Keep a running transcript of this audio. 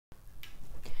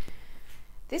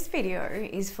This video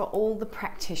is for all the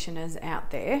practitioners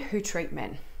out there who treat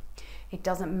men. It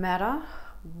doesn't matter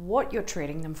what you're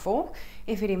treating them for.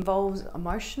 If it involves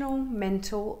emotional,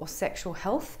 mental, or sexual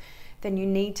health, then you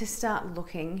need to start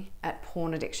looking at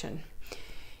porn addiction.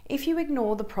 If you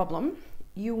ignore the problem,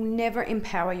 you'll never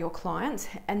empower your clients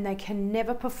and they can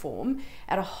never perform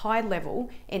at a high level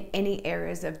in any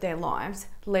areas of their lives,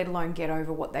 let alone get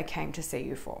over what they came to see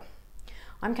you for.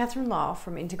 I'm Lyell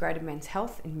from Integrated Men's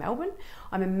Health in Melbourne.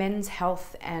 I'm a men's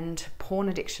health and porn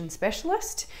addiction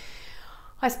specialist.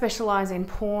 I specialise in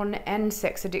porn and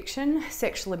sex addiction,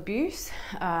 sexual abuse,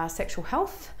 sexual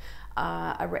health,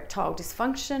 erectile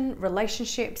dysfunction,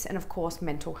 relationships, and of course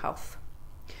mental health.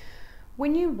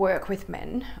 When you work with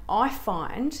men, I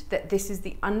find that this is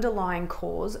the underlying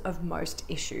cause of most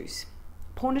issues.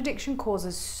 Porn addiction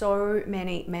causes so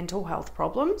many mental health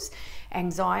problems: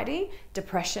 anxiety,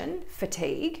 depression,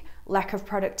 fatigue, lack of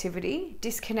productivity,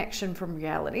 disconnection from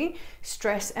reality,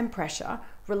 stress and pressure,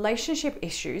 relationship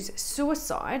issues,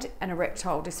 suicide, and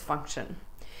erectile dysfunction.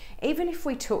 Even if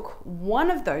we took one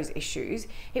of those issues,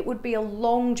 it would be a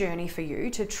long journey for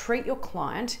you to treat your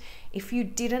client if you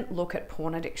didn't look at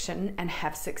porn addiction and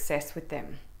have success with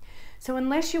them. So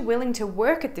unless you're willing to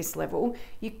work at this level,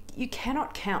 you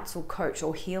cannot counsel, coach,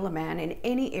 or heal a man in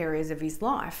any areas of his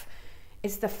life.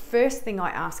 It's the first thing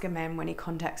I ask a man when he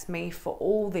contacts me for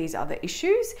all these other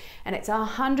issues, and it's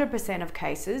 100% of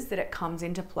cases that it comes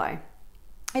into play.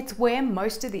 It's where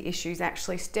most of the issues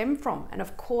actually stem from. And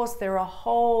of course, there are a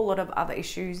whole lot of other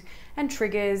issues and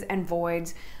triggers and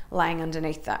voids laying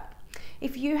underneath that.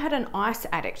 If you had an ice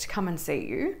addict come and see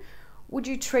you, would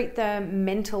you treat the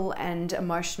mental and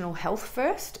emotional health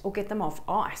first or get them off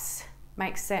ice?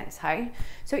 Makes sense, hey?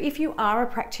 So if you are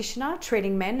a practitioner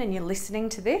treating men and you're listening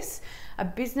to this, a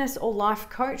business or life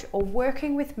coach, or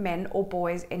working with men or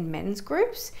boys in men's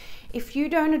groups, if you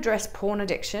don't address porn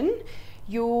addiction,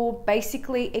 you're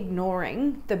basically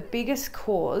ignoring the biggest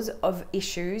cause of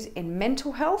issues in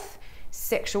mental health,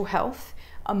 sexual health,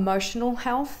 emotional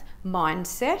health,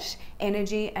 mindset,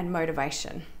 energy, and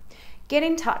motivation. Get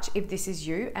in touch if this is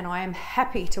you, and I am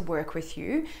happy to work with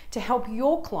you to help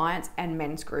your clients and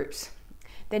men's groups.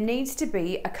 There needs to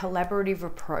be a collaborative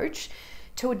approach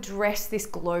to address this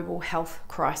global health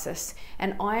crisis,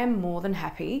 and I am more than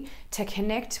happy to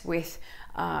connect with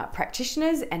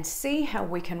practitioners and see how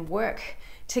we can work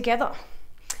together.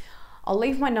 I'll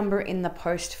leave my number in the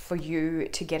post for you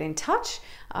to get in touch.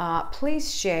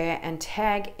 Please share and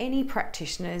tag any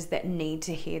practitioners that need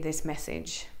to hear this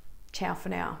message. Ciao for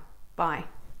now. Bye.